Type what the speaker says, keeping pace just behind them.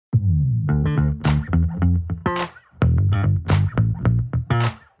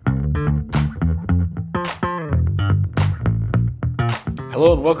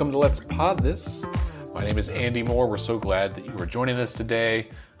Hello and welcome to Let's Pod This. My name is Andy Moore. We're so glad that you are joining us today.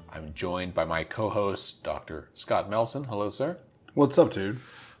 I'm joined by my co-host, Dr. Scott Melson. Hello, sir. What's up, dude?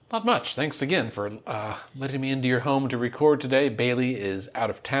 Not much. Thanks again for letting me into your home to record today. Bailey is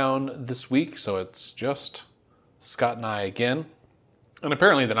out of town this week, so it's just Scott and I again. And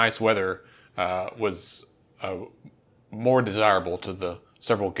apparently the nice weather was more desirable to the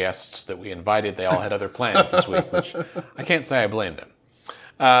several guests that we invited. They all had other plans this week, which I can't say I blame them.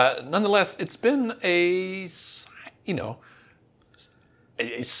 Nonetheless, it's been a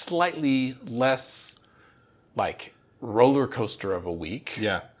slightly less like roller coaster of a week.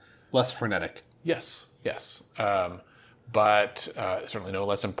 Yeah, less frenetic. Yes. But certainly no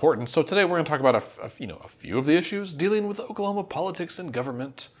less important. So today we're going to talk about a few of the issues dealing with Oklahoma politics and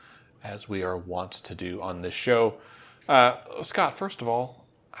government, as we are wont to do on this show. Scott, first of all,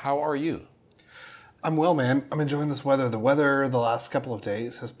 how are you? I'm well, man. I'm enjoying this weather. The weather the last couple of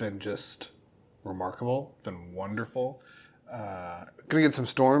days has been just remarkable. It's been wonderful. Gonna get some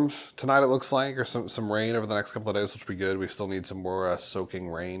storms tonight, it looks like, or some rain over the next couple of days, which will be good. We still need some more soaking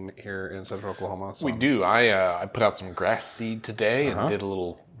rain here in central Oklahoma. So. We do. I put out some grass seed today and did a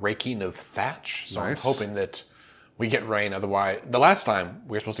little raking of thatch. So Nice. I'm hoping that we get rain. Otherwise, the last time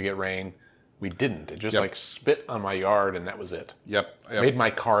we were supposed to get rain, we didn't. It just spit on my yard and that was it. Yep. Made my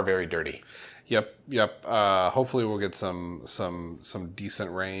car very dirty. Yep. Hopefully we'll get some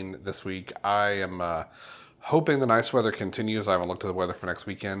decent rain this week. I am hoping the nice weather continues. I haven't looked at the weather for next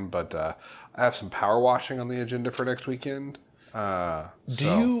weekend, but I have some power washing on the agenda for next weekend.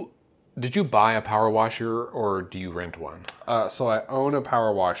 Did you buy a power washer or do you rent one? So I own a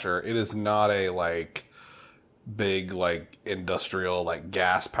power washer. It is not a big industrial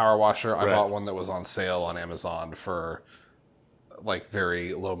gas power washer. I bought one that was on sale on Amazon for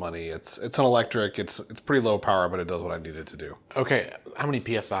very low money. It's an electric. It's pretty low power, but it does what I need it to do. Okay, how many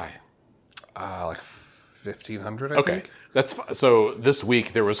PSI? 1,500, I think. So this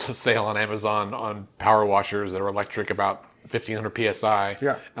week there was a sale on Amazon on power washers that are electric, about 1,500 PSI.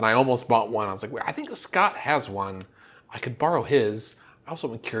 Yeah. And I almost bought one. I was like, I think Scott has one. I could borrow his. I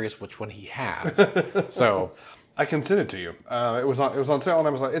also am curious which one he has. So I can send it to you. It was on sale on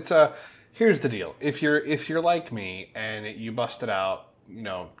Amazon. Here's the deal. If you're like me and you bust it out,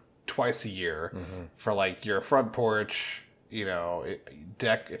 twice a year for your front porch,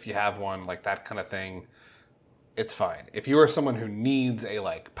 deck, if you have one, that kind of thing, it's fine. If you are someone who needs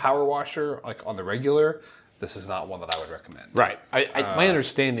a power washer on the regular, this is not one that I would recommend. Right. My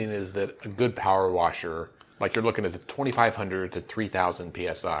understanding is that a good power washer, you're looking at the 2,500 to 3,000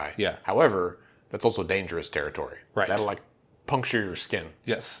 PSI. Yeah. However, that's also dangerous territory. Right. That'll puncture your skin.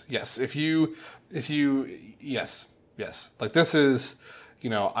 Yes. Yes. This is,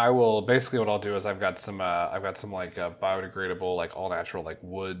 I will basically what I'll do is I've got some biodegradable, all natural,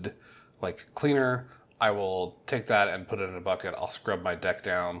 wood, cleaner. I will take that and put it in a bucket. I'll scrub my deck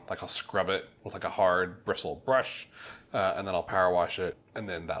down. I'll scrub it with a hard bristle brush, and then I'll power wash it, and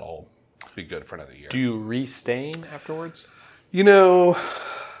then that'll be good for another year. Do you re-stain afterwards?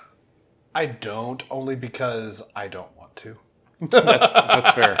 I don't, only because I don't want to.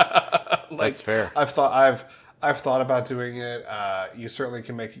 That's fair. That's fair. I've thought about doing it. You certainly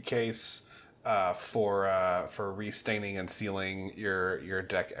can make a case for restaining and sealing your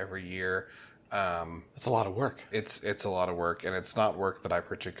deck every year. That's a lot of work. It's a lot of work, and it's not work that I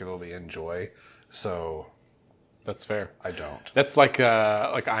particularly enjoy. So that's fair. I don't. That's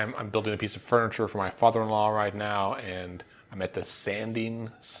I'm building a piece of furniture for my father-in-law right now, and I'm at the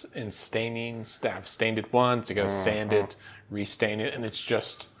sanding and staining. I've stained it once. You got to sand it, restain it, and it's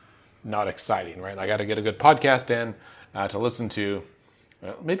just not exciting, right? I got to get a good podcast in to listen to.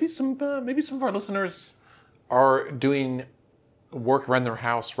 Maybe some of our listeners are doing work around their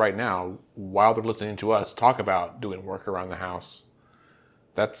house right now while they're listening to us talk about doing work around the house.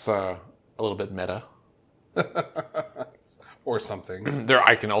 That's a little bit meta. Or something.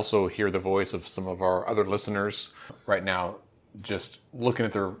 I can also hear the voice of some of our other listeners right now just looking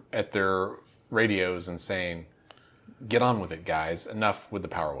at their radios and saying, get on with it, guys. Enough with the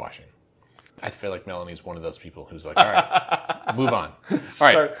power washing. I feel like Melanie's one of those people who's like, all right, move on. All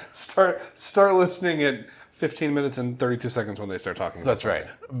right. Start listening at 15 minutes and 32 seconds when they start talking. That's right.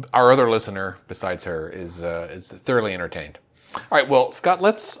 Our other listener, besides her, is thoroughly entertained. All right, well, Scott,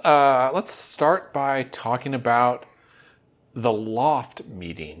 let's start by talking about the LOFT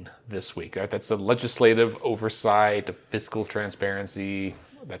meeting this week. Right? That's the Legislative Oversight of Fiscal Transparency.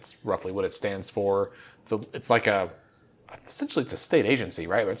 That's roughly what it stands for. So it's essentially it's a state agency,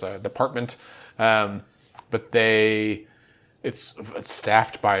 right? It's a department, but it's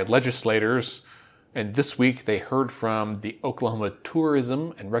staffed by legislators And this week they heard from the Oklahoma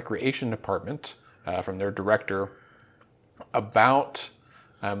Tourism and Recreation Department, from their director, about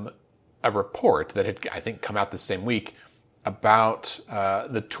a report that had, I think, come out the same week about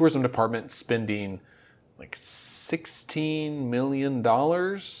the tourism department spending like $16 million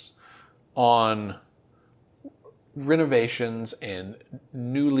on renovations and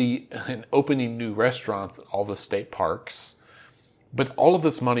opening new restaurants at all the state parks. But all of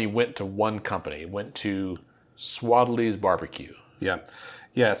this money went to one company, went to Swadley's Barbecue. Yeah.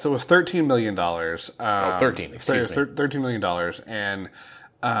 Yeah, so it was $13 million. 13, excuse me. $13 million, and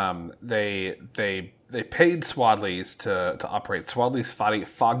they paid Swadley's to operate Swadley's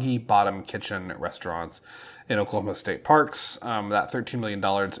Foggy Bottom Kitchen restaurants in Oklahoma State parks. That $13 million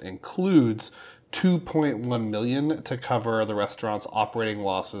includes $2.1 million to cover the restaurant's operating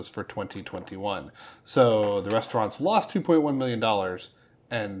losses for 2021. So the restaurants lost $2.1 million,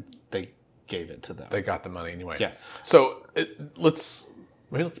 and they gave it to them. They got the money anyway. Yeah. So let's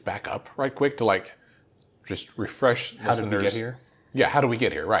back up right quick to like just refresh How listeners. did we get here? Yeah, how do we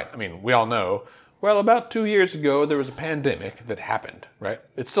get here? Right. I mean, we all know, well, about 2 years ago, there was a pandemic that happened, right?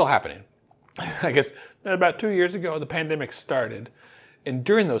 It's still happening. I guess about 2 years ago, the pandemic started. And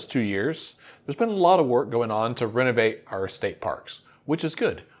during those 2 years, there's been a lot of work going on to renovate our state parks, which is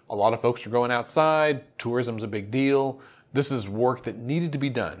good. A lot of folks are going outside. Tourism's a big deal. This is work that needed to be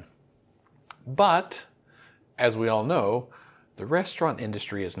done. But, as we all know, the restaurant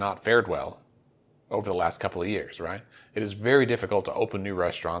industry has not fared well over the last couple of years, right? It is very difficult to open new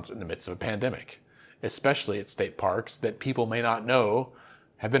restaurants in the midst of a pandemic, especially at state parks that people may not know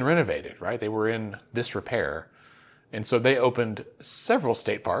have been renovated, right? They were in disrepair. And so they opened several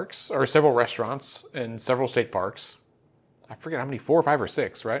state parks, or several restaurants in several state parks. I forget how many, 4 or 5 or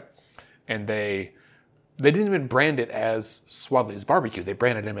 6, right? And they didn't even brand it as Swadley's Barbecue. They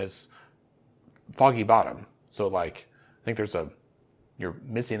branded him as Foggy Bottom. So like, I think you're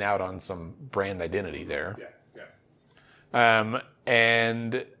missing out on some brand identity there. Yeah.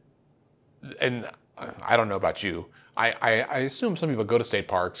 And I don't know about you. I assume some people go to state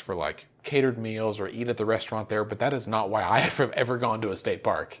parks for like catered meals or eat at the restaurant there, but that is not why I have ever gone to a state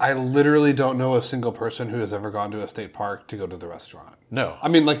park. I literally don't know a single person who has ever gone to a state park to go to the restaurant. No. I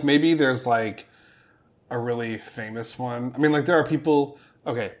mean, like, maybe there's like a really famous one. I mean, like, there's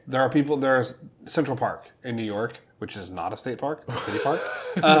Central Park in New York, which is not a state park, it's a city park.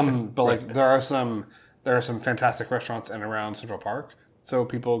 But like, there are some fantastic restaurants in and around Central Park. So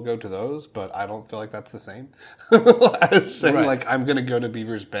people go to those, but I don't feel like that's the same as saying, Right. like, I'm going to go to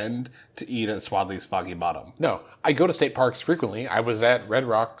Beaver's Bend to eat at Swadley's Foggy Bottom. No, I go to state parks frequently. I was at Red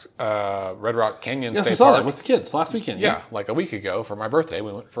Rock Canyon Yes, State I saw Park. that with the kids last weekend. Yeah, like a week ago for my birthday.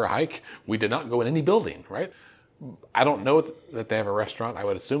 We went for a hike. We did not go in any building, right? I don't know that they have a restaurant. I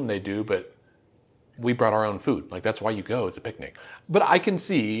would assume they do, but we brought our own food. Like, that's why you go. It's a picnic. But I can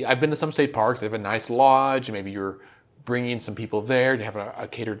see, I've been to some state parks. They have a nice lodge. Maybe you're bringing some people there to have a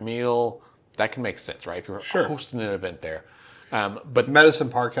catered meal. That can make sense, right? If you're hosting an event there. But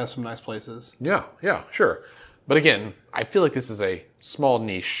Medicine Park has some nice places. yeah, sure. But again, I feel like this is a small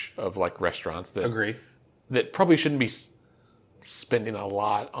niche of like restaurants Agree. that probably shouldn't be spending a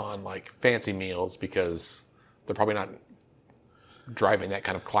lot on like fancy meals because they're probably not driving that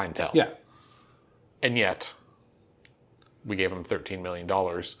kind of clientele. Yeah. And yet, we gave them $13 million.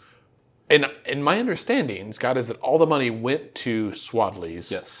 And my understanding, Scott, is that all the money went to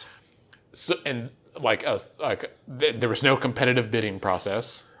Swadley's. Yes. So, and there was no competitive bidding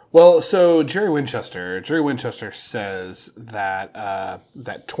process. Well, so Jerry Winchester says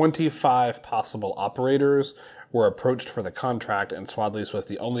that 25 possible operators were approached for the contract, and Swadley's was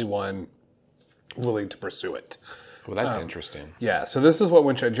the only one willing to pursue it. Well, that's interesting. Yeah, so this is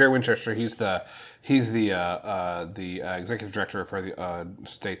what Jerry Winchester. He's the executive director for the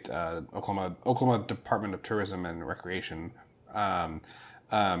state Oklahoma Department of Tourism and Recreation.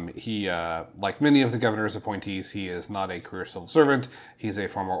 He, like many of the governor's appointees, he is not a career civil servant. He's a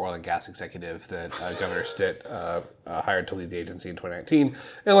former oil and gas executive that Governor Stitt hired to lead the agency in 2019.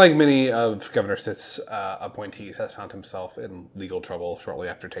 And like many of Governor Stitt's appointees, has found himself in legal trouble shortly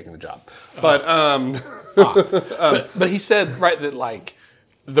after taking the job. But but he said, right, that like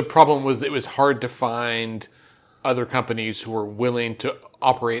the problem was it was hard to find other companies who were willing to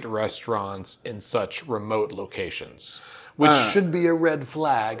operate restaurants in such remote locations, which should be a red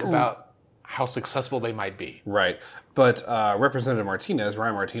flag about how successful they might be. Right. But Representative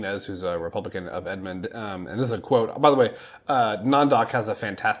Ryan Martinez, who's a Republican of Edmond, and this is a quote. By the way, NonDoc has a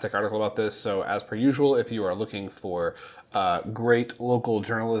fantastic article about this. So as per usual, if you are looking for great local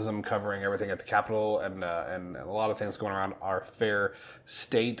journalism covering everything at the Capitol and a lot of things going around our fair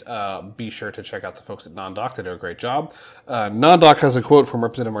state. Be sure to check out the folks at NonDoc. They do a great job. NonDoc has a quote from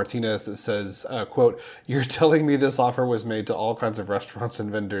Representative Martinez that says, quote, "You're telling me this offer was made to all kinds of restaurants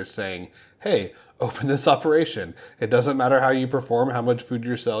and vendors saying, hey, open this operation. It doesn't matter how you perform, how much food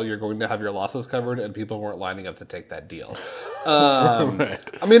you sell, you're going to have your losses covered," and people weren't lining up to take that deal. Right.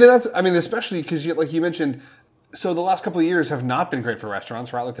 I mean, especially because like you mentioned, so the last couple of years have not been great for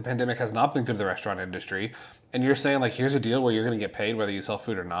restaurants, right? Like the pandemic has not been good to the restaurant industry. And you're saying like, here's a deal where you're going to get paid whether you sell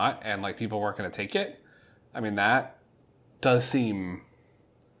food or not. And like people weren't going to take it. I mean, that does seem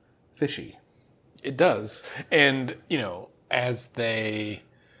fishy. It does. And, as they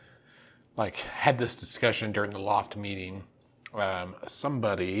like had this discussion during the Loft meeting,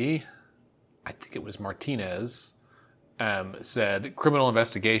 somebody, I think it was Martinez, said criminal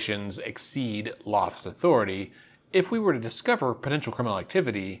investigations exceed Loft's authority. If we were to discover potential criminal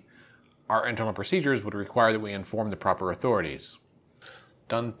activity, our internal procedures would require that we inform the proper authorities.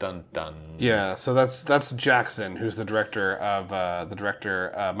 Dun dun dun. Yeah, so that's Jackson, who's the director of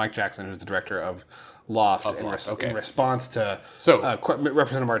Mike Jackson, who's the director of Loft, in response to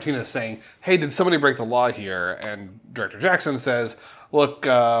Representative Martinez saying, "Hey, did somebody break the law here?" And Director Jackson says, "Look,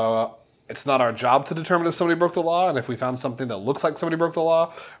 it's not our job to determine if somebody broke the law, and if we found something that looks like somebody broke the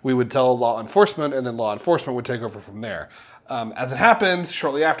law, we would tell law enforcement, and then law enforcement would take over from there." As it happens,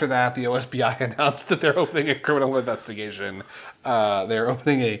 shortly after that, the OSBI announced that they're opening a criminal investigation. They're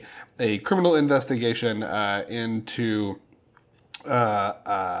opening a criminal investigation into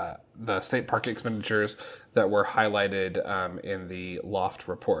the state park expenditures that were highlighted in the Loft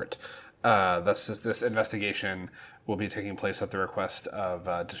report. This investigation will be taking place at the request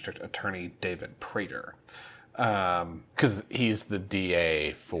of District Attorney David Prater. Because he's the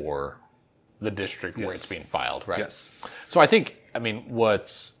DA for the district where it's being filed, right? Yes. So I think,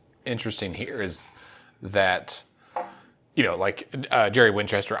 what's interesting here is that, Jerry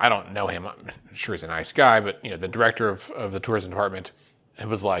Winchester, I don't know him. I'm sure he's a nice guy, but, the director of the tourism department, it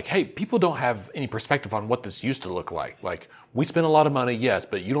was like, hey, people don't have any perspective on what this used to look like. Like, we spent a lot of money, yes,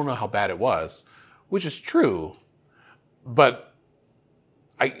 but you don't know how bad it was, which is true. But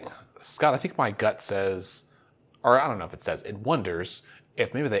Scott, I think my gut says, or I don't know if it says, it wonders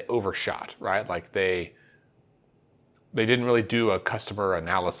if maybe they overshot, right? Like they didn't really do a customer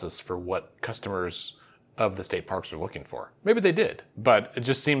analysis for what customers of the state parks are looking for. Maybe they did, but it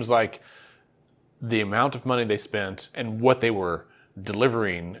just seems like the amount of money they spent and what they were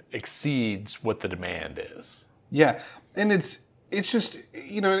delivering exceeds what the demand is. Yeah, and it's just,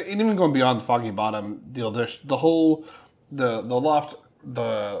 and even going beyond the Foggy Bottom deal, there's the Loft,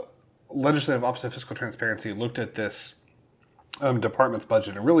 the Legislative Office of Fiscal Transparency looked at this department's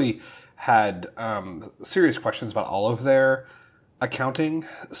budget and really had serious questions about all of their accounting.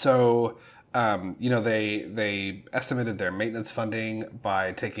 So, they estimated their maintenance funding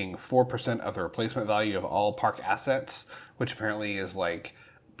by taking 4% of the replacement value of all park assets, which apparently is like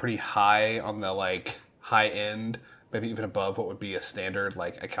pretty high on the high end, maybe even above what would be a standard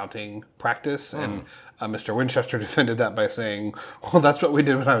accounting practice. And Mr. Winchester defended that by saying, "Well, that's what we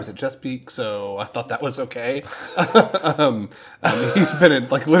did when I was at Chesapeake, so I thought that was okay." He's been in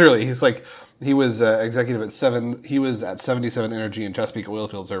literally. He was executive at He was at 77 Energy and Chesapeake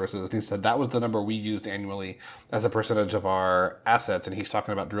Oilfield Services, and he said that was the number we used annually as a percentage of our assets. And he's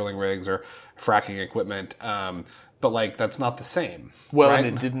talking about drilling rigs or fracking equipment. But that's not the same. Well, right?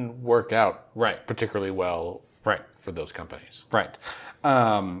 And it didn't work out particularly well. Right. For those companies. Right.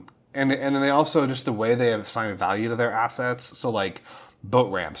 And then they also, just the way they have assigned value to their assets. So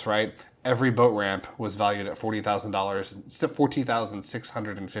boat ramps, right? Every boat ramp was valued at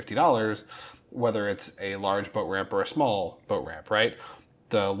 $14,650, whether it's a large boat ramp or a small boat ramp, right?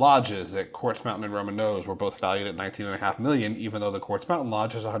 The lodges at Quartz Mountain and Roman Nose were both valued at $19.5 million, even though the Quartz Mountain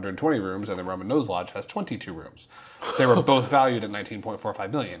Lodge has 120 rooms and the Roman Nose Lodge has 22 rooms. They were both valued at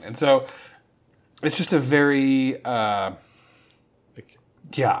 $19.45 million. And so it's just a very, So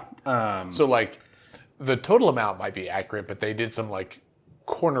the total amount might be accurate, but they did some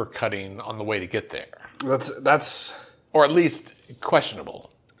corner cutting on the way to get there. That's, or at least questionable.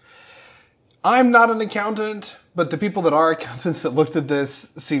 I'm not an accountant, but the people that are accountants that looked at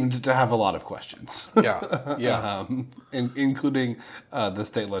this seemed to have a lot of questions. Yeah. Including the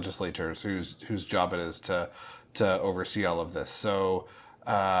state legislatures, whose job it is to oversee all of this. So.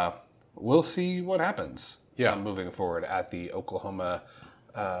 We'll see what happens moving forward at the Oklahoma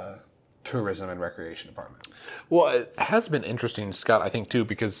Tourism and Recreation Department. Well, it has been interesting, Scott, I think, too,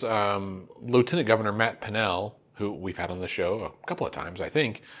 because Lieutenant Governor Matt Pinnell, who we've had on the show a couple of times, I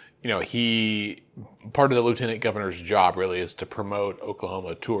think, he part of the lieutenant governor's job really is to promote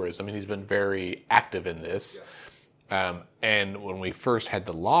Oklahoma tourism. I mean, he's been very active in this. Yes. And when we first had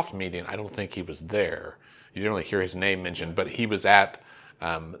the Loft meeting, I don't think he was there. You didn't really hear his name mentioned, but he was at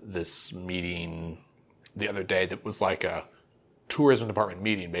this meeting the other day that was like a tourism department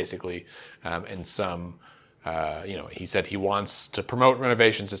meeting, basically. And he said he wants to promote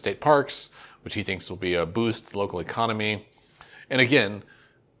renovations to state parks, which he thinks will be a boost to the local economy. And again,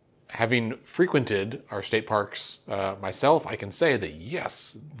 having frequented our state parks myself, I can say that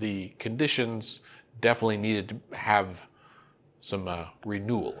yes, the conditions definitely needed to have some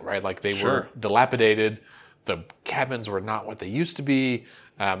renewal, right? Like they were dilapidated. The cabins were not what they used to be.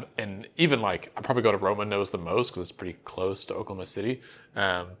 And even like, I probably go to Roman Nose the most because it's pretty close to Oklahoma City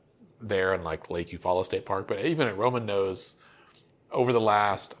there and like Lake Eufaula State Park. But even at Roman Nose, over the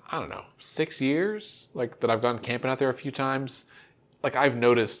last, 6 years, like that I've gone camping out there a few times, like I've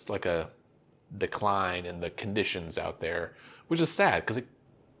noticed like a decline in the conditions out there, which is sad because it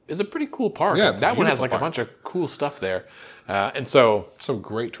is a pretty cool park. Yeah, that one has like a bunch of cool stuff there. And so some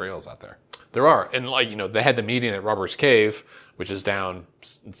great trails out there. There are. And like, they had the meeting at Robbers Cave, which is down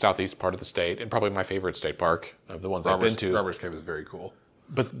southeast part of the state and probably my favorite state park of the ones I've been to. Robbers Cave is very cool.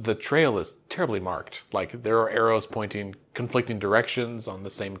 But the trail is terribly marked. Like there are arrows pointing conflicting directions on the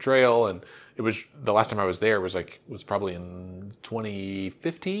same trail. And it was, the last time I was there was probably in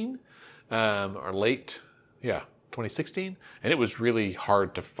 2015 or late, 2016. And it was really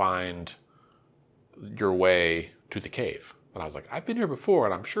hard to find your way to the cave. And I was like, I've been here before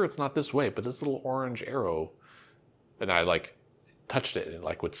and I'm sure it's not this way, but this little orange arrow. And I like touched it and it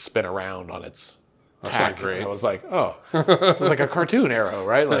like would spin around on its tack. Great. And I was like, oh, this is like a cartoon arrow,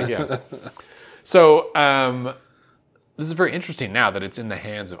 right? Like, yeah. So this is very interesting now that it's in the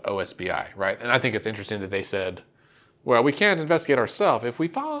hands of OSBI, right? And I think it's interesting that they said, well, we can't investigate ourselves. If we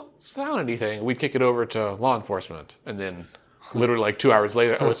found anything, we'd kick it over to law enforcement. And then literally like 2 hours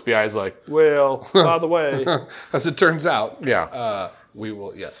later, OSBI is like, well, by the way. As it turns out. Yeah. We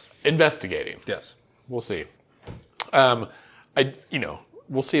will, yes. Investigating. Yes. We'll see. We'll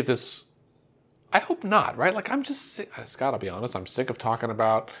see if this, I hope not, right? Like I'm just sick, Scott, I'll be honest, I'm sick of talking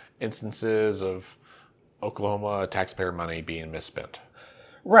about instances of Oklahoma taxpayer money being misspent.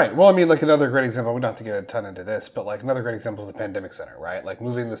 Right. Well, I mean, like another great example, we don't have to get a ton into this, but like another great example is the Pandemic Center, right? Like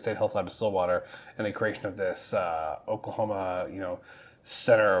moving the State Health Lab to Stillwater and the creation of this Oklahoma,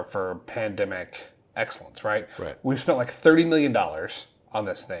 Center for Pandemic Excellence, right? Right. We've spent like $30 million on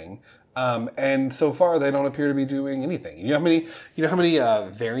this thing. And so far, they don't appear to be doing anything. You know how many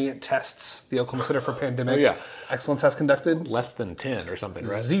variant tests the Oklahoma Center for Pandemic Excellence has conducted? Less than 10 or something,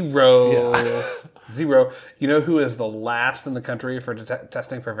 right? Zero. Yeah. Zero. You know who is the last in the country for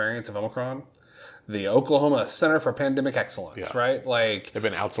testing for variants of Omicron? The Oklahoma Center for Pandemic Excellence, right? Like they've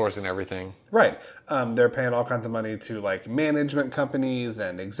been outsourcing everything. Right. They're paying all kinds of money to like management companies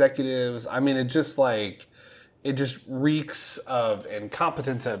and executives. I mean, it just reeks of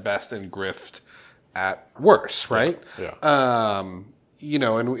incompetence at best and grift at worst, right? Yeah.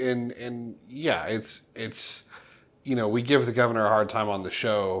 It's we give the governor a hard time on the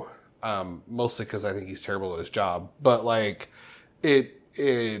show, mostly because I think he's terrible at his job. But like, you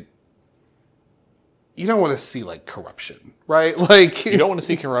don't want to see like corruption, right? Like you don't want to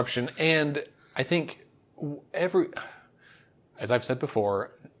see corruption, and I think as I've said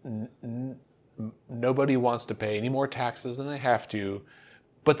before. Nobody wants to pay any more taxes than they have to,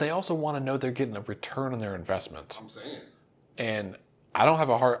 but they also want to know they're getting a return on their investment. I'm saying. And I don't have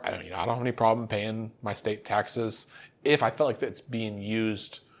any problem paying my state taxes if I felt like it's being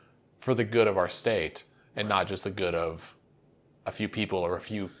used for the good of our state and not just the good of a few people or a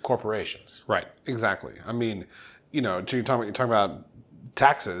few corporations. Right. Exactly. I mean, you're talking about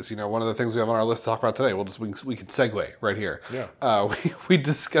taxes, one of the things we have on our list to talk about today. We can segue right here. Yeah. We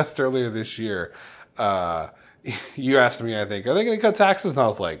discussed earlier this year. You asked me, I think, are they going to cut taxes? And I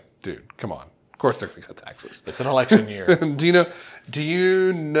was like, dude, come on. Of course they're going to cut taxes. It's an election year. Do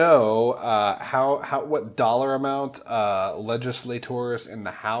you know what dollar amount legislators in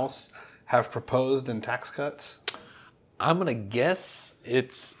the House have proposed in tax cuts? I'm going to guess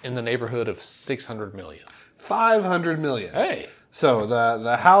it's in the neighborhood of $600 million. $500 million. Hey. So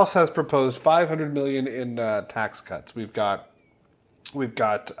the House has proposed $500 million in tax cuts. We've got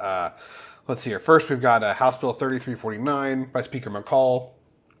let's see here. First, we've got House Bill 3349 by Speaker McCall.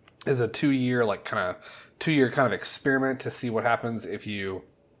 Is a two-year kind of experiment to see what happens if you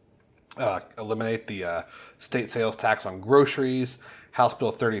eliminate the state sales tax on groceries. House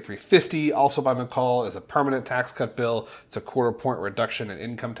Bill 3350, also by McCall, is a permanent tax cut bill. It's a 1/4 point reduction in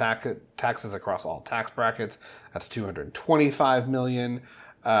income taxes across all tax brackets. That's $225 million.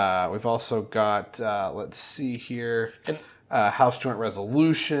 We've also got, let's see here, House Joint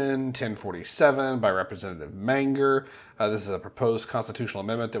Resolution 1047 by Representative Manger. This is a proposed constitutional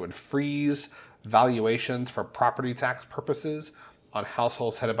amendment that would freeze valuations for property tax purposes on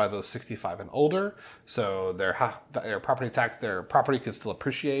households headed by those 65 and older. So their property could still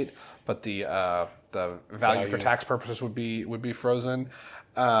appreciate, but the value for tax purposes would be frozen.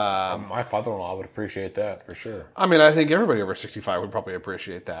 My father-in-law would appreciate that for sure. I mean, I think everybody over 65 would probably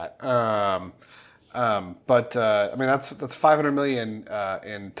appreciate that. But I mean, that's 500 million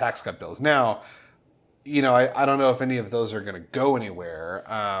in tax cut bills. Now, I don't know if any of those are going to go anywhere.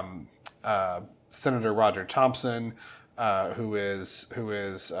 Senator Roger Thompson, who is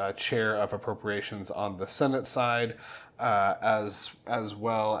chair of appropriations on the Senate side, as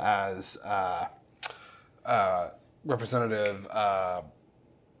well as Representative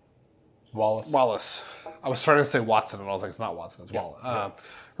Wallace. I was starting to say Watson, and I was like, it's not Watson, it's Wallace.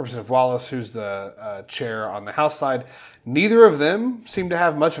 Representative Wallace, who's the chair on the House side. Neither of them seem to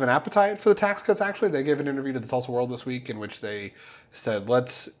have much of an appetite for the tax cuts, actually. They gave an interview to the Tulsa World this week in which they said,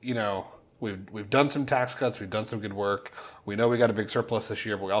 we've done some tax cuts, we've done some good work. We know we got a big surplus this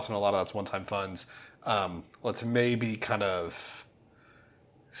year, but we also know a lot of that's one-time funds. Let's maybe kind of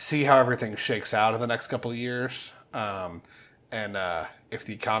see how everything shakes out in the next couple of years. And if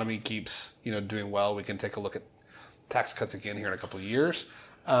the economy keeps, doing well, we can take a look at tax cuts again here in a couple of years.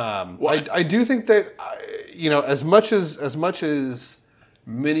 I do think that, as much as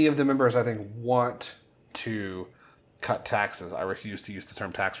many of the members, I think, want to cut taxes, I refuse to use the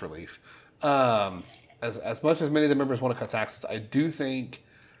term tax relief. As much as many of the members want to cut taxes, I do think,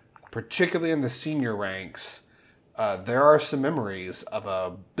 particularly in the senior ranks, there are some memories of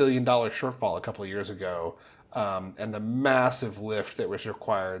 $1 billion shortfall a couple of years ago, and the massive lift that was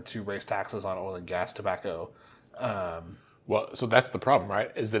required to raise taxes on oil and gas, tobacco. Well, so that's the problem,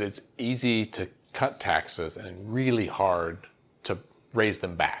 right? Is that it's easy to cut taxes and really hard to raise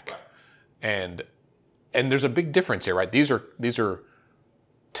them back. And there's a big difference here, right? These are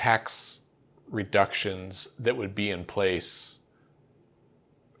tax reductions that would be in place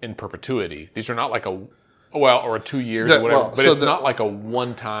in perpetuity. These are not like or 2 years or whatever, but it's not like a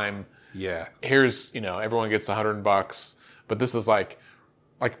one-time. Yeah. Here's, everyone gets $100, but this is like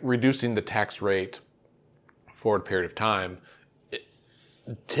reducing the tax rate for a period of time. It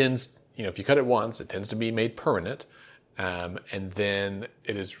tends, if you cut it once, it tends to be made permanent, and then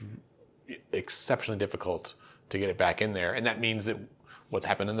it is exceptionally difficult to get it back in there. And that means that what's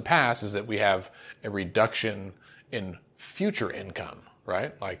happened in the past is that we have a reduction in future income,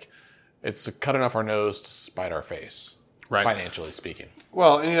 right? Like it's cutting off our nose to spite our face, right? Financially speaking.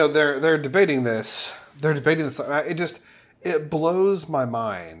 Well, and they're debating this. It blows my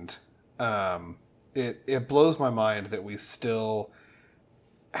mind. It blows my mind that we still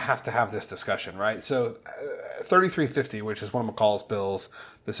have to have this discussion, right? So 3350, which is one of McCall's bills,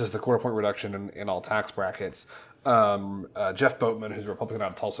 this is the quarter-point reduction in all tax brackets. Jeff Boatman, who's a Republican out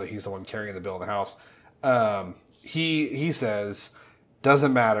of Tulsa, he's the one carrying the bill in the House. He says,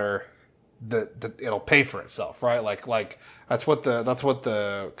 doesn't matter, that it'll pay for itself, right? Like that's what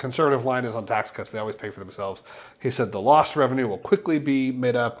the conservative line is on tax cuts. They always pay for themselves. He said the lost revenue will quickly be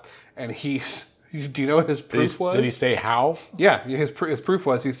made up, and do you know what his proof was? Did he say how? Yeah, his proof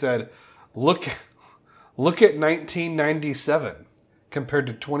was, he said, look at 1997 compared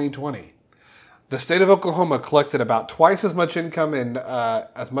to 2020. The state of Oklahoma collected about twice as much income and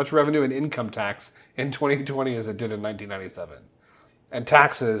as much revenue in income tax in 2020 as it did in 1997. And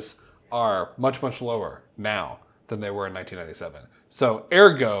taxes are much, much lower now than they were in 1997. So,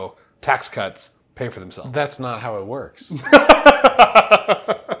 ergo, tax cuts pay for themselves. That's not how it works.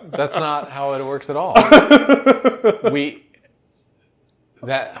 That's not how it works at all.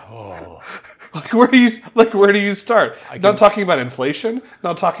 Where do you start? Not talking about inflation,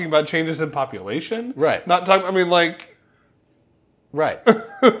 not talking about changes in population. Right. Right.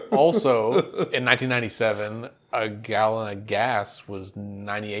 Also, in 1997, a gallon of gas was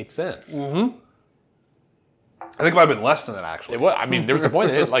 98 cents. Mm-hmm. I think it might have been less than that, actually. There was a point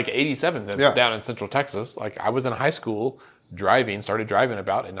that it hit like 87 cents down in Central Texas. Like, I was in high school started driving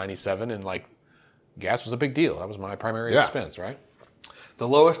about in 97, and like, gas was a big deal. That was my primary expense, right? The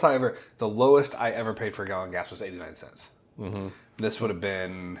lowest I ever paid for a gallon of gas was 89 cents. Mm-hmm. This would have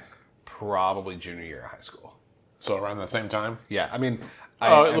been probably junior year of high school. So around the same time? Yeah, a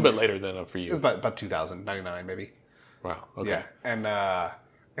little bit later than for you. It was about 2000, 99 maybe. Wow. Okay. Yeah, and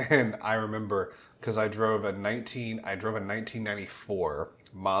I remember because I drove a 1994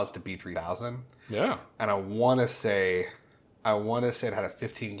 Mazda B3000. Yeah. And I want to say it had a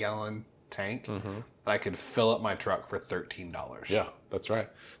 15 gallon tank, and I could fill up my truck for $13. Yeah, that's right.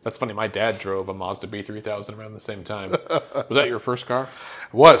 That's funny. My dad drove a Mazda B3000 around the same time. Was that your first car?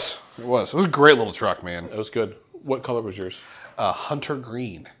 It was. It was a great little truck, man. It was good. What color was yours? Hunter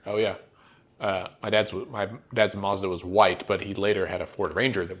green. Oh yeah. My dad's Mazda was white, but he later had a Ford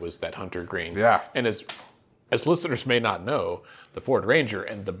Ranger that was that hunter green. Yeah. And as listeners may not know, the Ford Ranger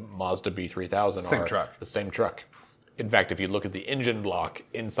and the Mazda B3000 Same are truck. the same truck. In fact, if you look at the engine block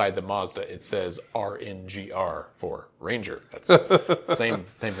inside the Mazda, it says RNGR for Ranger. That's same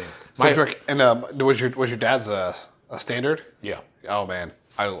thing. Same truck. And was your dad's a standard? Yeah, Oh man,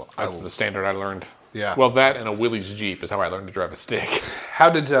 that's the standard I learned. Yeah. Well, that and a Willys Jeep is how I learned to drive a stick. How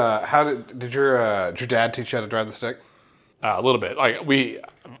did your dad teach you how to drive the stick? A little bit.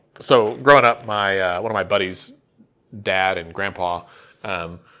 So growing up, my one of my buddies' dad and grandpa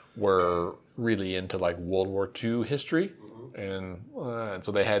were really into like World War II history, and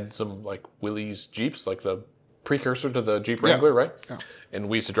so they had some like Willys Jeeps, like the precursor to the Jeep Wrangler, right? Yeah. And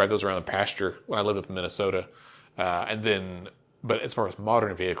we used to drive those around the pasture when I lived up in Minnesota. But as far as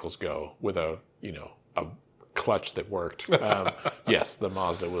modern vehicles go, with a clutch that worked, yes, the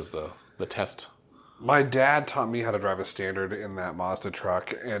Mazda was the test. My dad taught me how to drive a standard in that Mazda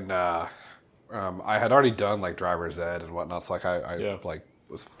truck, and I had already done like driver's ed and whatnot, so I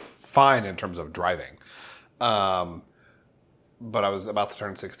was fine in terms of driving. But I was about to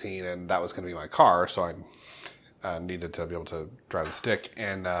turn 16, and that was going to be my car, so I needed to be able to drive the stick.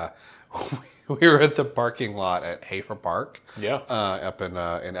 And we were at the parking lot at Hafer Park, up in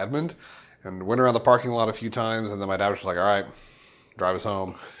Edmond, and went around the parking lot a few times. And then my dad was just like, "All right, drive us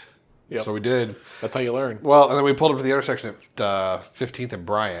home." Yep. So we did. That's how you learn. Well, and then we pulled up to the intersection at 15th and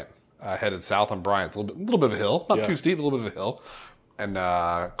Bryant, headed south on Bryant. It's a little bit of a hill, not too steep, a little bit of a hill. And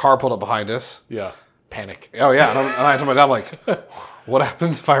car pulled up behind us. Yeah, panic. Oh yeah, and I told my dad, I'm like, "What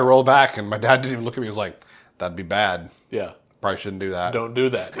happens if I roll back?" And my dad didn't even look at me. He was like, "That'd be bad. Yeah, probably shouldn't do that. Don't do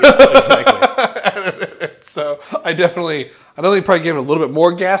that." Yeah, exactly. So I probably gave it a little bit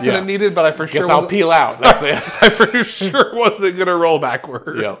more gas than it needed, but I for sure I'll peel out. That's it. I for sure wasn't gonna roll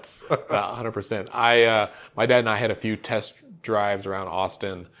backwards. Yep, 100%. My dad and I had a few test drives around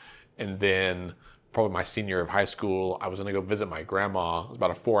Austin, and then probably my senior year of high school, I was going to go visit my grandma. It was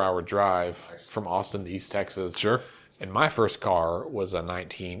about a 4-hour drive from Austin to East Texas. Sure. And my first car was a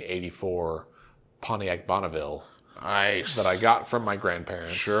 1984 Pontiac Bonneville. Nice. That I got from my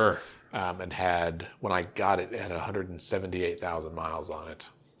grandparents. Sure. And when I got it, it had 178,000 miles on it.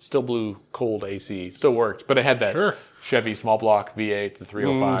 Still blew cold AC, still worked, but it had that Chevy small block V8, the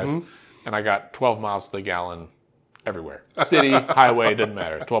 305. And I got 12 miles to the gallon everywhere. City, highway, didn't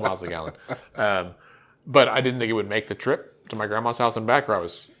matter. 12 miles to the gallon. But I didn't think it would make the trip to my grandma's house and back, where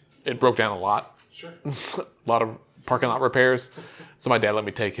it broke down a lot. Sure. A lot of parking lot repairs. So my dad let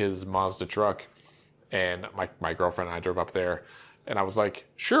me take his Mazda truck, and my girlfriend and I drove up there. And I was like,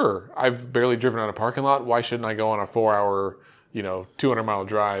 sure, I've barely driven on a parking lot. Why shouldn't I go on a 4-hour, 200-mile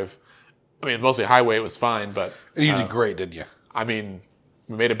drive? I mean, mostly highway, it was fine, but... And you did great, didn't you? I mean,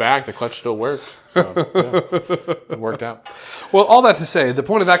 we made it back. The clutch still worked. So, it worked out. Well, all that to say, the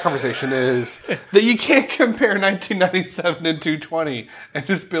point of that conversation is that you can't compare 1997 and 220 and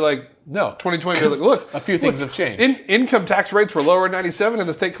just be like, no, 2020. Like, look, a few things have changed. Income tax rates were lower in 97 and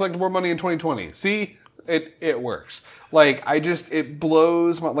the state collected more money in 2020. See, it works. Like, it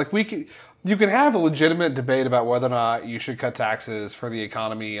blows my, like, you can have a legitimate debate about whether or not you should cut taxes for the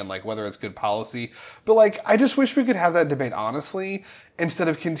economy and like whether it's good policy. But like, I just wish we could have that debate honestly instead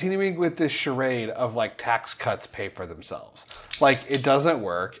of continuing with this charade of like tax cuts pay for themselves. Like, it doesn't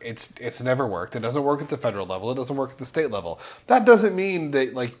work. It's never worked. It doesn't work at the federal level. It doesn't work at the state level. That doesn't mean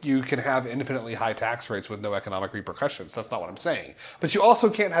that like you can have infinitely high tax rates with no economic repercussions. That's not what I'm saying. But you also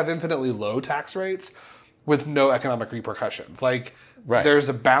can't have infinitely low tax rates with no economic repercussions. Like, there's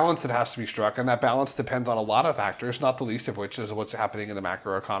a balance that has to be struck, and that balance depends on a lot of factors, not the least of which is what's happening in the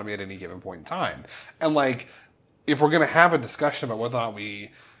macroeconomy at any given point in time. And like, if we're going to have a discussion about whether or not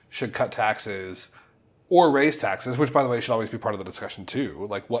we should cut taxes or raise taxes, which by the way should always be part of the discussion too,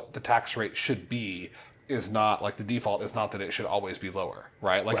 like what the tax rate should be is not, like the default is not that it should always be lower,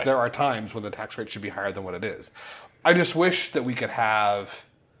 right? Like there are times when the tax rate should be higher than what it is. I just wish that we could have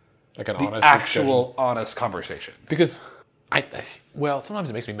like an honest conversation. Because sometimes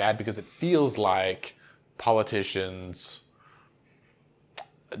it makes me mad because it feels like politicians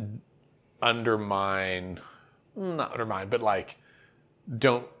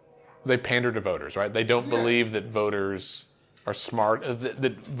they pander to voters, right? They don't believe that voters are smart,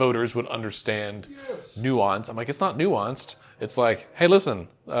 that voters would understand nuance. I'm like, it's not nuanced. It's like, hey, listen,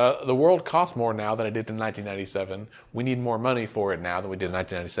 the world costs more now than it did in 1997. We need more money for it now than we did in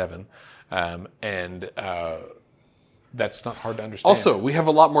 1997. That's not hard to understand. Also, we have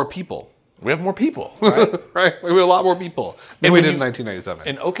a lot more people. We have more people, right? Right? We have a lot more people than we did in 1997.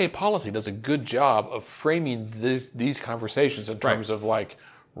 And OK Policy does a good job of framing these conversations in terms of like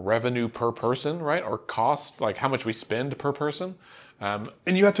revenue per person, right? Or cost, like how much we spend per person. And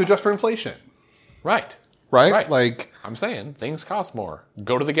you have to adjust for inflation. Right. Right? Like, I'm saying things cost more.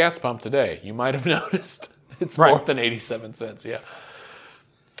 Go to the gas pump today. You might have noticed it's more than 87 cents. Yeah.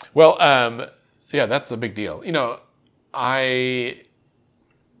 Well, yeah, that's a big deal. You know, I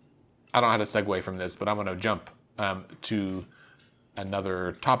don't know how to segue from this, but I'm going to jump to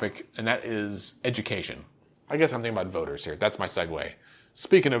another topic, and that is education. I guess I'm thinking about voters here. That's my segue.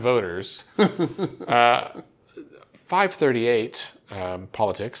 Speaking of voters, 538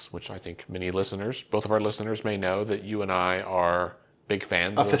 Politics, which I think many listeners, both of our listeners may know that you and I are big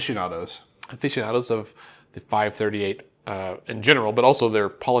fans. aficionados Of the 538 in general, but also their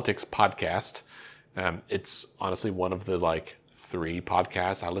politics podcast. It's honestly one of the like 3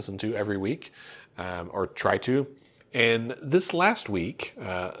 podcasts I listen to every week, or try to. And this last week,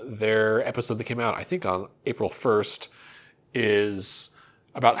 their episode that came out, I think on April 1st, is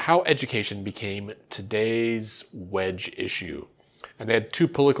about how education became today's wedge issue. And they had 2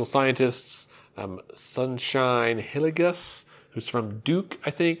 political scientists, Sunshine Hillegas, who's from Duke,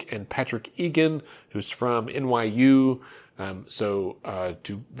 I think, and Patrick Egan, who's from NYU. So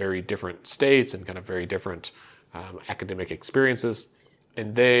 2 very different states and kind of very different academic experiences.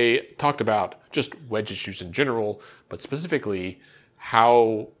 And they talked about just wedge issues in general, but specifically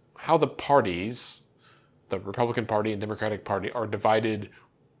how the parties, the Republican Party and Democratic Party, are divided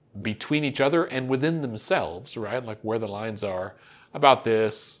between each other and within themselves, right? Like where the lines are about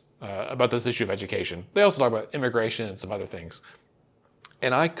this issue of education. They also talk about immigration and some other things.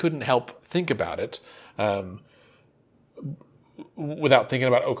 And I couldn't help think about it without thinking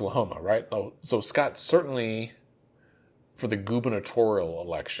about Oklahoma, right? So Scott, certainly for the gubernatorial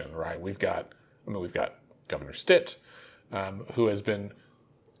election, right? We've got Governor Stitt, who has been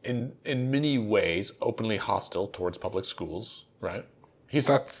in many ways openly hostile towards public schools, right?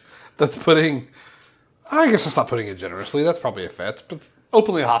 That's putting, I guess it's not putting it generously. That's probably a fit, but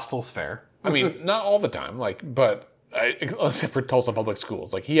openly hostile is fair. I mean, not all the time, except for Tulsa public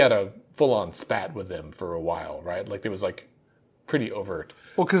schools. Like he had a full-on spat with them for a while, right? Like it was like pretty overt.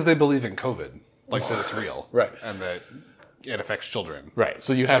 Well, because they believe in COVID, like that it's real, right? And that it affects children, right?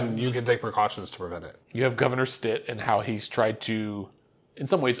 So you can take precautions to prevent it. You have Governor Stitt and how he's tried to, in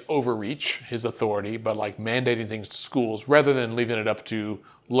some ways, overreach his authority, but like mandating things to schools rather than leaving it up to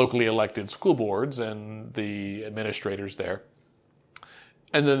locally elected school boards and the administrators there.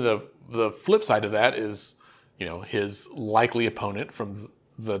 And then the flip side of that is, you know, his likely opponent from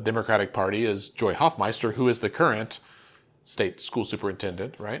the Democratic Party is Joy Hoffmeister, who is the current state school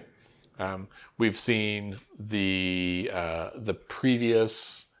superintendent, right? We've seen the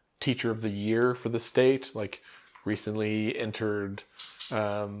previous teacher of the year for the state, like recently entered,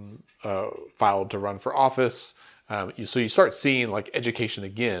 filed to run for office. So you start seeing like education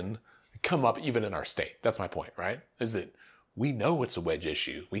again come up even in our state. That's my point, right? Is that we know it's a wedge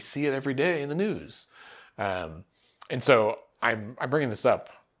issue. We see it every day in the news. And so I'm bringing this up,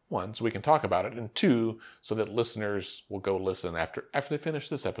 1, so we can talk about it, and 2, so that listeners will go listen after they finish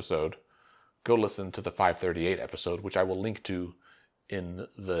this episode, go listen to the 538 episode, which I will link to in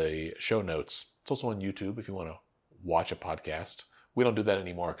the show notes. It's also on YouTube if you want to watch a podcast. We don't do that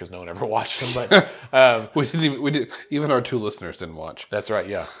anymore because no one ever watched them, but we did. Even our 2 listeners didn't watch. That's right,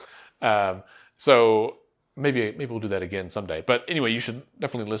 yeah. So maybe we'll do that again someday. But anyway, you should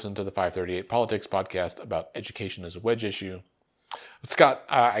definitely listen to the 538 Politics podcast about education as a wedge issue. Scott,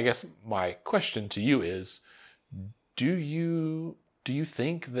 I guess my question to you is, do you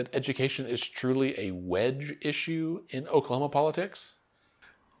think that education is truly a wedge issue in Oklahoma politics?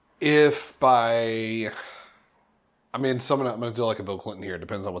 I'm going to do like a Bill Clinton here. It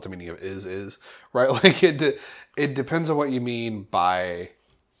depends on what the meaning of is, right? Like it depends on what you mean by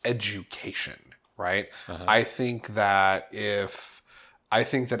education, right? Uh-huh. I think that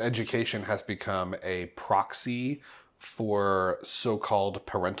education has become a proxy for so-called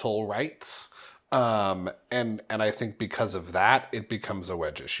parental rights. And I think because of that, it becomes a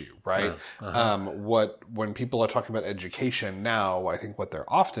wedge issue, right? Uh-huh. When people are talking about education now, I think what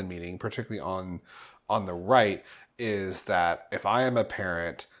they're often meaning, particularly on the right, is that if I am a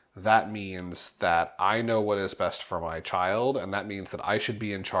parent, that means that I know what is best for my child, and that means that I should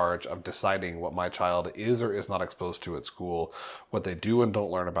be in charge of deciding what my child is or is not exposed to at school, what they do and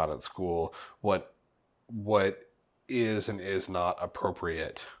don't learn about at school, what is and is not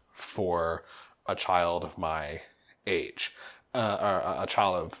appropriate for a child of my age, or a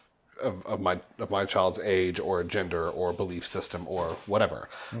child of my child's age or gender or belief system or whatever.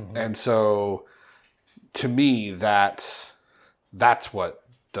 And so, to me, that's what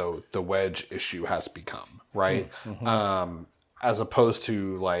the wedge issue has become, right? As opposed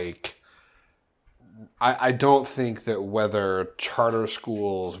to like, I don't think that whether charter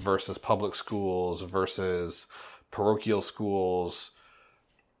schools versus public schools versus parochial schools,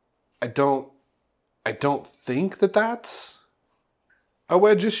 I don't think that that's a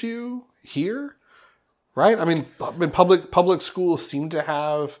wedge issue here, right? I mean, public schools seem to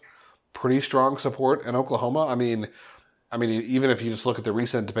have pretty strong support in Oklahoma. I mean, even if you just look at the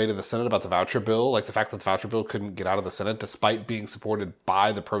recent debate in the Senate about the voucher bill, like the fact that the voucher bill couldn't get out of the Senate despite being supported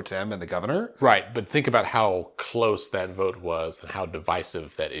by the pro tem and the governor. Right, but think about how close that vote was and how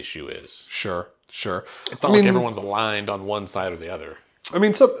divisive that issue is. Sure. It's not like everyone's aligned on one side or the other. I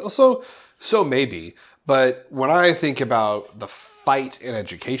mean, so maybe. But when I think about the fight in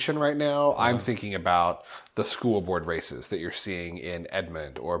education right now, I'm thinking about the school board races that you're seeing in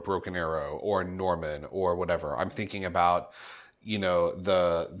Edmond or Broken Arrow or Norman or whatever. I'm thinking about,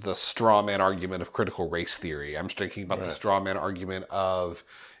 the straw man argument of critical race theory. I'm thinking about the straw man argument of,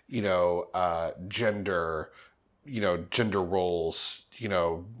 gender roles,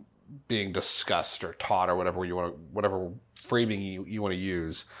 being discussed or taught or whatever framing you want to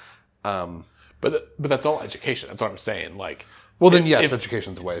use. But that's all education. That's what I'm saying. Like, well, then yes,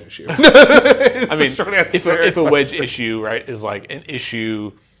 education's a wedge issue. I mean, if a wedge issue, right, is like an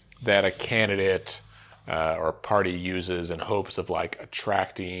issue that a candidate or party uses in hopes of like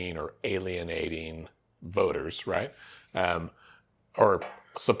attracting or alienating voters, right, or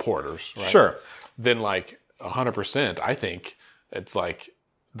supporters, right? Sure. Then like 100%, I think it's like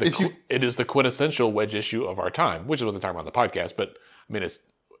it is the quintessential wedge issue of our time, which is what they're talking about on the podcast. But I mean, it's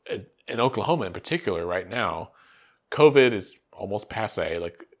in Oklahoma in particular right now, COVID is almost passé.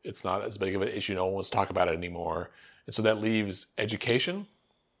 Like, it's not as big of an issue. No one wants to talk about it anymore. And so that leaves education.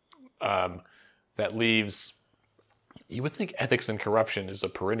 That leaves, you would think ethics and corruption is a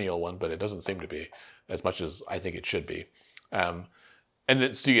perennial one, but it doesn't seem to be as much as I think it should be. And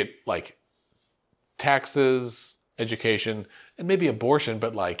then so you get like taxes, education, and maybe abortion,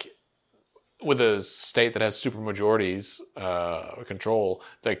 but like, with a state that has super majorities control,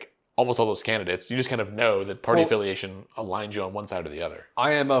 like almost all those candidates, you just kind of know that party affiliation aligns you on one side or the other.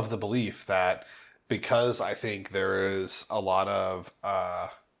 I am of the belief that because I think there is a lot of, I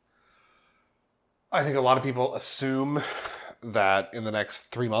think a lot of people assume that in the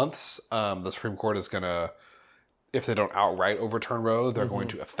next 3 months, the Supreme Court is going to, if they don't outright overturn Roe, they're going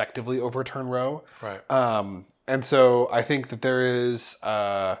to effectively overturn Roe. Right. And so I think that there is...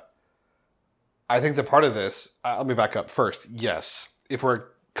 I think that part of this, let me back up first. Yes, if we're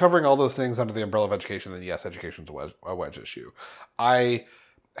covering all those things under the umbrella of education, then yes, education's a wedge issue. I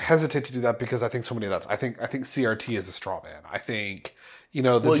hesitate to do that because I think so many of that's, I think CRT is a straw man. I think, yes,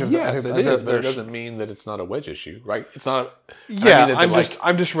 it is, but it doesn't mean that it's not a wedge issue, right? It's not. Yeah,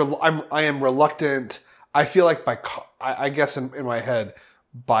 I am reluctant. I feel like I guess in my head,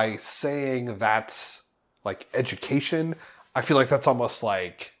 by saying that's like education, I feel like that's almost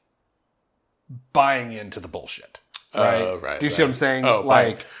like buying into the bullshit, right? Right. Do you see what I'm saying? Oh,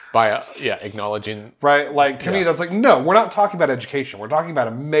 acknowledging. Right. Like to me, that's like, no, we're not talking about education. We're talking about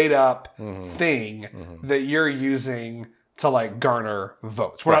a made up thing that you're using to like garner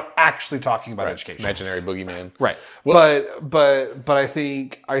votes. We're not actually talking about education. Imaginary boogeyman. Right. Well, but I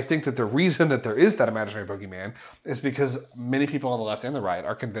think that the reason that there is that imaginary boogeyman is because many people on the left and the right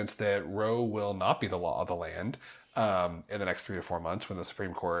are convinced that Roe will not be the law of the land in the next 3 to 4 months when the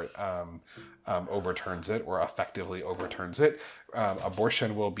Supreme Court overturns it or effectively overturns it.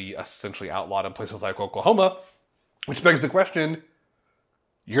 Abortion will be essentially outlawed in places like Oklahoma, which begs the question,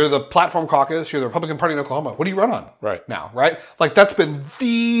 you're the platform caucus, you're the Republican Party in Oklahoma. What do you run on now, right? Like, that's been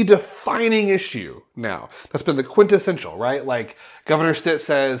the defining issue now. That's been the quintessential, right? Like, Governor Stitt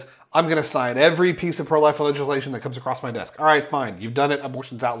says, I'm going to sign every piece of pro-life legislation that comes across my desk. All right, fine. You've done it.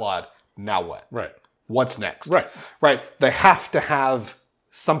 Abortion's outlawed. Now what? Right. What's next? Right. They have to have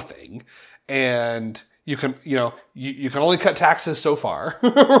something, and you can only cut taxes so far,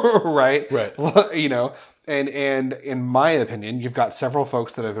 right? Right. And in my opinion, you've got several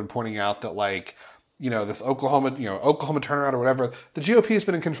folks that have been pointing out that this Oklahoma turnaround or whatever, the GOP has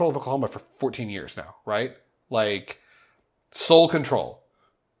been in control of Oklahoma for 14 years now, right? Like sole control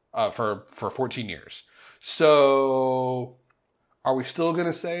for 14 years. So are we still going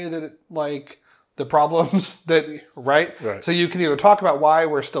to say that the problems that, right? Right. So you can either talk about why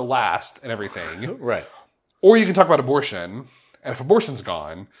we're still last and everything. Right. Or you can talk about abortion, and if abortion's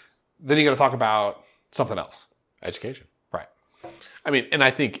gone, then you got to talk about something else. Education. Right. I mean, and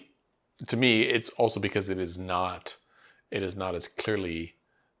I think to me, it's also because it is not as clearly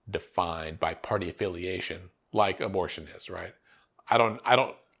defined by party affiliation like abortion is, right? I don't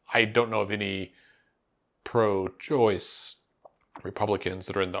know of any pro-choice Republicans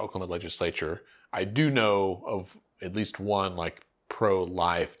that are in the Oklahoma legislature. I do know of at least one like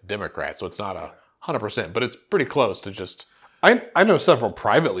pro-life Democrat, so it's not 100%, but it's pretty close to just. I know several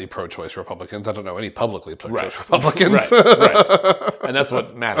privately pro-choice Republicans. I don't know any publicly pro-choice Republicans. Right. And that's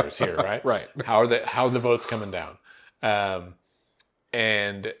what matters here, right? Right. How are the votes coming down? But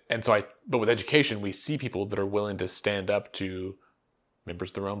with education, we see people that are willing to stand up to members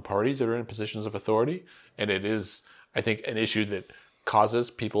of their own party that are in positions of authority. And it is, I think, an issue that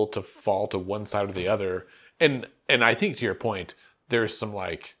causes people to fall to one side or the other. And I think to your point, there's some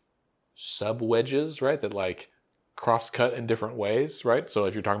like sub wedges, right? That like cross-cut in different ways, right? So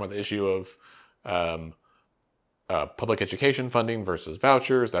if you're talking about the issue of public education funding versus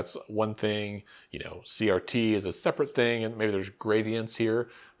vouchers, that's one thing. CRT is a separate thing, and maybe there's gradients here.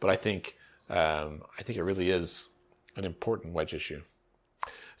 But I think it really is an important wedge issue.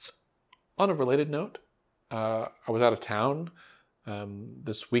 So, on a related note, I was out of town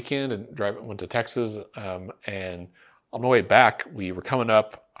this weekend and went to Texas, and on my way back, we were coming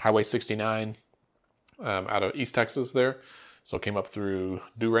up Highway 69. Out of East Texas there. So came up through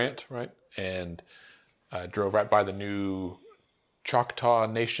Durant, right? And drove right by the new Choctaw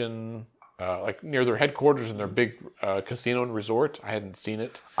Nation, like near their headquarters and their big casino and resort. I hadn't seen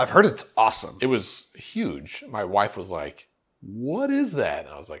it. I've heard it's awesome. It was huge. My wife was like, "What is that?"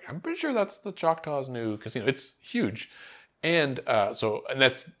 And I was like, "I'm pretty sure that's the Choctaws' new casino. It's huge." And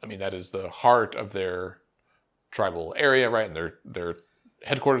that is the heart of their tribal area, right? And their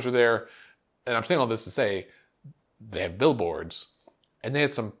headquarters are there. And I'm saying all this to say they have billboards, and they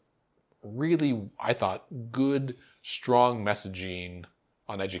had some really, I thought, good, strong messaging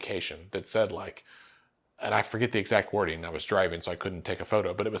on education that said like, and I forget the exact wording. I was driving, so I couldn't take a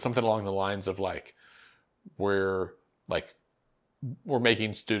photo, but it was something along the lines of like, we're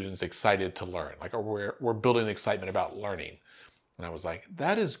making students excited to learn, like, or we're building excitement about learning. And I was like,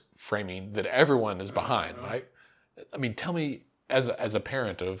 that is framing that everyone is behind, right? I mean, tell me, as a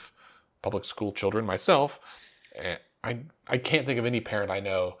parent of public school children myself, I can't think of any parent I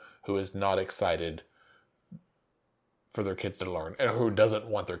know who is not excited for their kids to learn, and who doesn't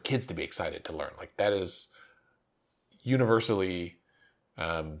want their kids to be excited to learn. Like, that is universally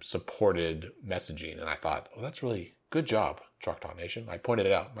supported messaging. And I thought, oh, that's really good job, Choctaw Nation. I pointed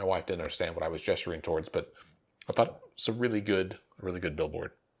it out. My wife didn't understand what I was gesturing towards, but I thought it's a really good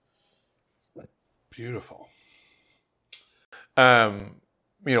billboard. Beautiful.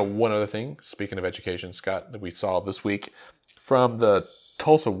 One other thing, speaking of education, Scott, that we saw this week from the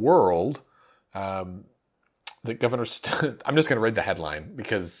Tulsa World, the governor, I'm just going to read the headline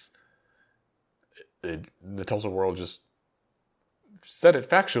because the Tulsa World just said it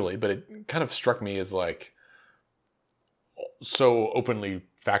factually, but it kind of struck me as like so openly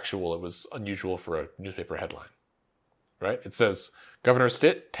factual. It was unusual for a newspaper headline, right? It says, Governor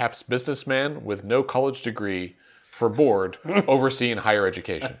Stitt taps businessman with no college degree for board overseeing higher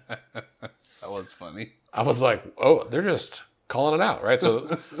education. That was funny. I was like, oh, they're just calling it out, right?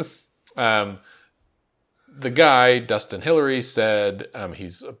 So the guy, Dustin Hillary, said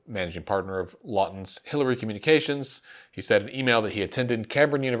he's a managing partner of Lawton's Hillary Communications. He said in an email that he attended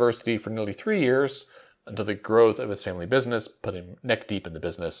Cameron University for nearly 3 years until the growth of his family business put him neck deep in the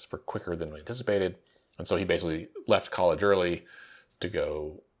business for quicker than anticipated. And so he basically left college early to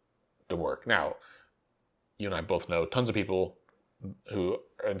go to work. Now, you and I both know tons of people who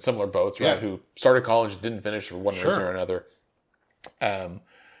are in similar boats, right? Yeah. Who started college, didn't finish for one reason or another.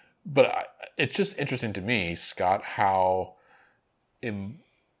 But it's just interesting to me, Scott, how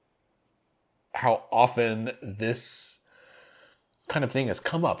often this kind of thing has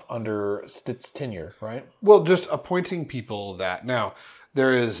come up under Stitt's tenure, right? Well, just appointing people that now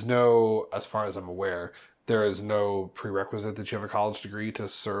there is no, as far as I'm aware, there is no prerequisite that you have a college degree to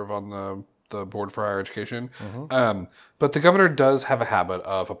serve on the board for higher education. Mm-hmm. But the governor does have a habit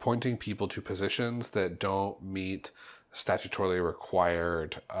of appointing people to positions that don't meet statutorily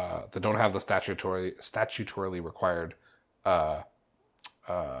required, that don't have the statutorily required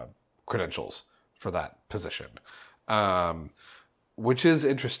credentials for that position, which is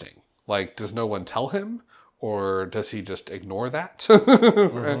interesting. Like, does no one tell him, or does he just ignore that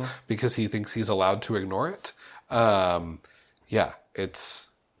mm-hmm. because he thinks he's allowed to ignore it?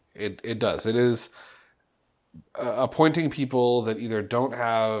 It does. It is. appointing people that either don't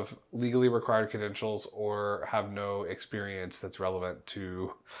have legally required credentials or have no experience that's relevant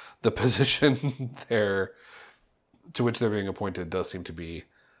to the position to which they're being appointed does seem to be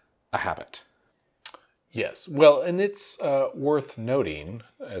a habit. Yes. Well, and it's worth noting,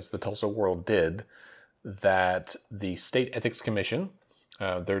 as the Tulsa World did, that the State Ethics Commission,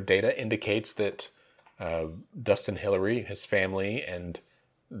 their data indicates that Dustin Hillary, his family, and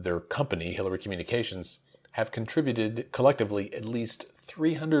their company, Hillary Communications, have contributed collectively at least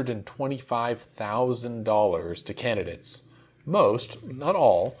 $325,000 to candidates. Most, not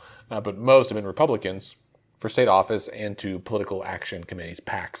all, but most have been Republicans for state office and to political action committees,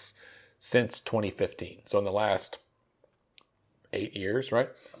 PACs, since 2015. So in the last 8 years, right?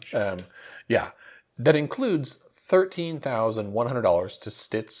 Yeah. That includes $13,100 to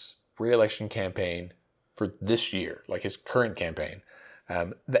Stitt's re-election campaign for this year, like his current campaign.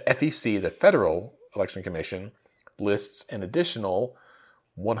 The FEC, the Federal Election Commission, lists an additional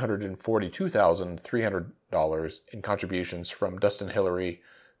 $142,300 in contributions from Dustin Hillary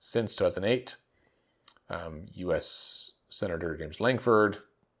since 2008. U.S. Senator James Langford,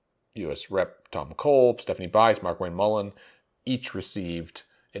 U.S. Rep. Tom Kolb, Stephanie Bice, Mark Wayne Mullen, each received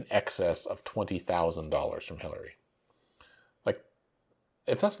in excess of $20,000 from Hillary. Like,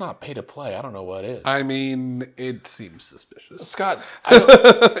 if that's not pay to play, I don't know what is. I mean, it seems suspicious. Scott,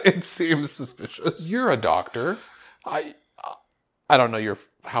 it seems suspicious. You're a doctor. I don't know your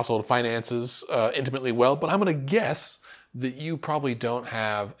household finances intimately well, but I'm going to guess that you probably don't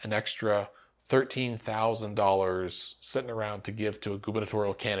have an extra $13,000 sitting around to give to a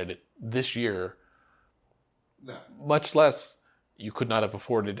gubernatorial candidate this year. No. Much less, you could not have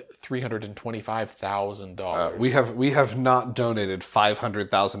afforded $325,000. We have not donated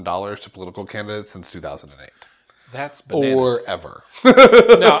 $500,000 to political candidates since 2008. That's bananas. Or ever.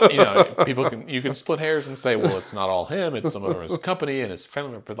 Now, you can split hairs and say, well, it's not all him, it's some of his company and his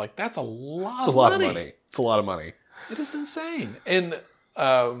family, but like that's a lot of money. It's a lot of money. It is insane. And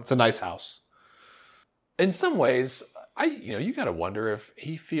it's a nice house. In some ways, you got to wonder if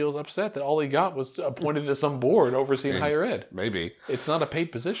he feels upset that all he got was appointed to some board overseeing higher ed. Maybe. It's not a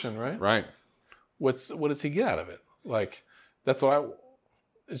paid position, right? Right. What does he get out of it? Like, that's why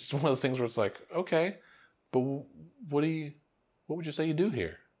it's one of those things where it's like, okay, but what would you say you do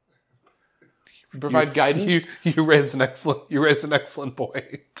here? You provide guidance? You raise an excellent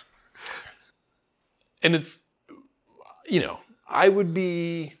point. And it's, I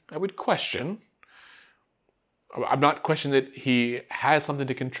would question. I'm not questioning that he has something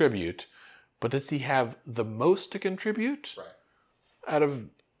to contribute, but does he have the most to contribute out of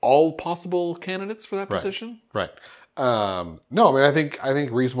all possible candidates for that position? Right. No, I mean, I think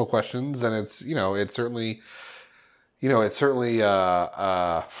reasonable questions, and it's certainly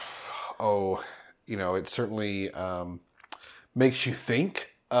makes you think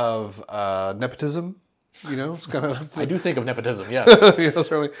of nepotism. It's kind of. I do think of nepotism. Yes.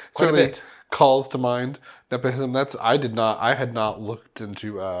 Certainly calls to mind nepotism. I had not looked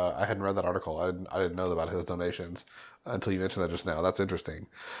into. I hadn't read that article. I didn't know about his donations until you mentioned that just now. That's interesting.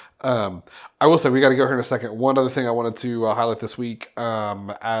 I will say we got to go here in a second. One other thing I wanted to highlight this week,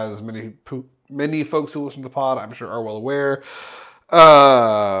 as many folks who listen to the pod, I'm sure are well aware.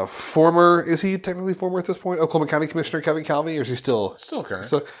 Is he technically former at this point? Oklahoma County Commissioner Kevin Calvey, or is he still current?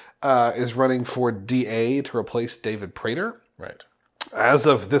 So, is running for DA to replace David Prater. Right. As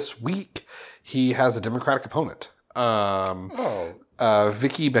of this week, he has a Democratic opponent. Vicky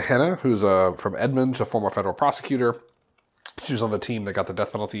Behenna, who's from Edmond, a former federal prosecutor. She was on the team that got the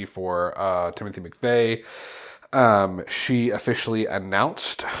death penalty for Timothy McVeigh. She officially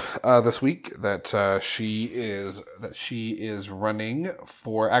announced this week that she is running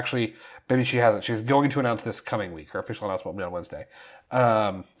for. Actually, maybe she hasn't. She's going to announce this coming week. Her official announcement will be on Wednesday.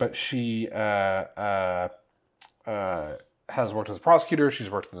 But she has worked as a prosecutor.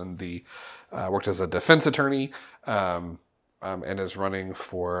 She's worked worked as a defense attorney, and is running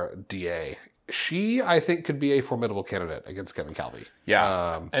for DA. She, I think, could be a formidable candidate against Kevin Calvey.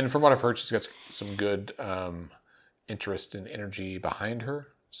 Yeah, and from what I've heard, she's got some good interest and energy behind her.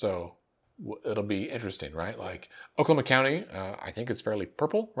 So it'll be interesting, right? Like Oklahoma County, I think it's fairly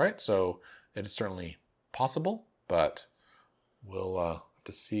purple, right? So it is certainly possible, but we'll have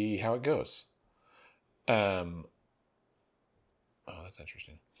to see how it goes. That's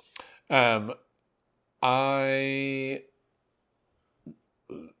interesting.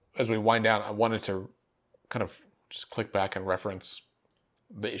 As we wind down, I wanted to kind of just click back and reference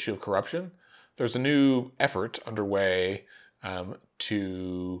the issue of corruption. There's a new effort underway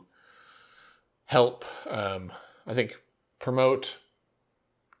to help, I think, promote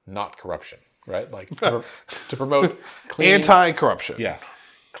not corruption. right? Like to promote clean, Anti-corruption. yeah,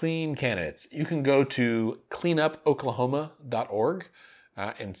 clean candidates. You can go to cleanupoklahoma.org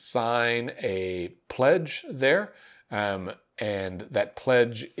and sign a pledge there. And that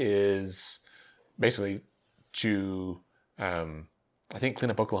pledge is basically to, I think Clean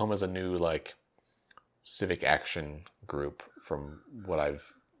Up Oklahoma is a new like civic action group from what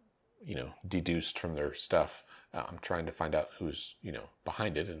I've, deduced from their stuff. I'm trying to find out who's,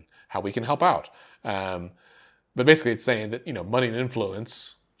 behind it and how we can help out. But basically it's saying that, money and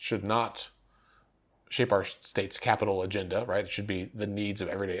influence should not shape our state's capital agenda, right? It should be the needs of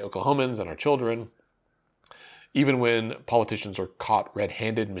everyday Oklahomans and our children. Even when politicians are caught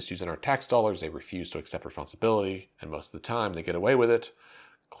red-handed misusing our tax dollars, they refuse to accept responsibility, and most of the time they get away with it.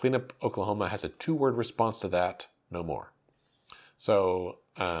 Clean Up Oklahoma has a 2-word response to that: no more. So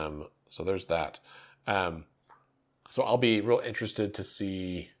there's that. So I'll be real interested to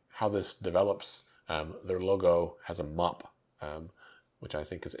see how this develops. Their logo has a mop, which I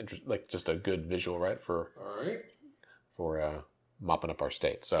think is like just a good visual, right? For mopping up our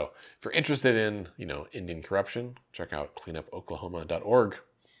state. So if you're interested in, Indian corruption, check out cleanupoklahoma.org.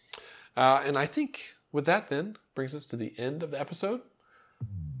 And I think with that then brings us to the end of the episode.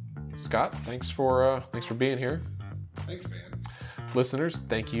 Scott, thanks for being here. Thanks, man. Listeners,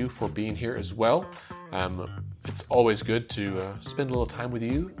 thank you for being here as well. It's always good to spend a little time with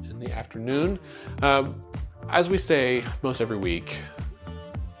you in the afternoon. As we say most every week,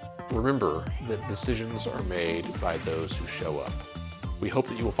 remember that decisions are made by those who show up. We hope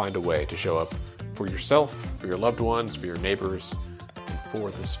that you will find a way to show up for yourself, for your loved ones, for your neighbors, and for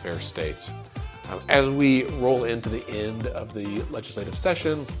this fair state. As we roll into the end of the legislative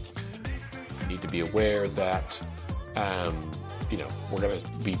session, you need to be aware that we're going to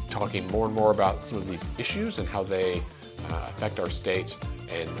be talking more and more about some of these issues and how they affect our state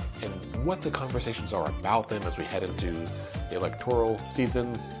and what the conversations are about them as we head into the electoral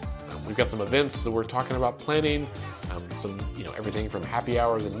season. We've got some events that we're talking about planning, everything from happy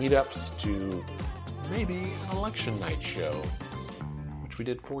hours and meetups to maybe an election night show, which we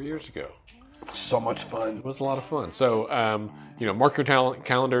did 4 years ago. So much fun. It was a lot of fun. So, mark your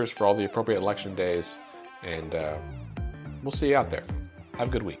calendars for all the appropriate election days, and we'll see you out there. Have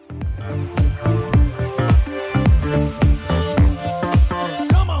a good week.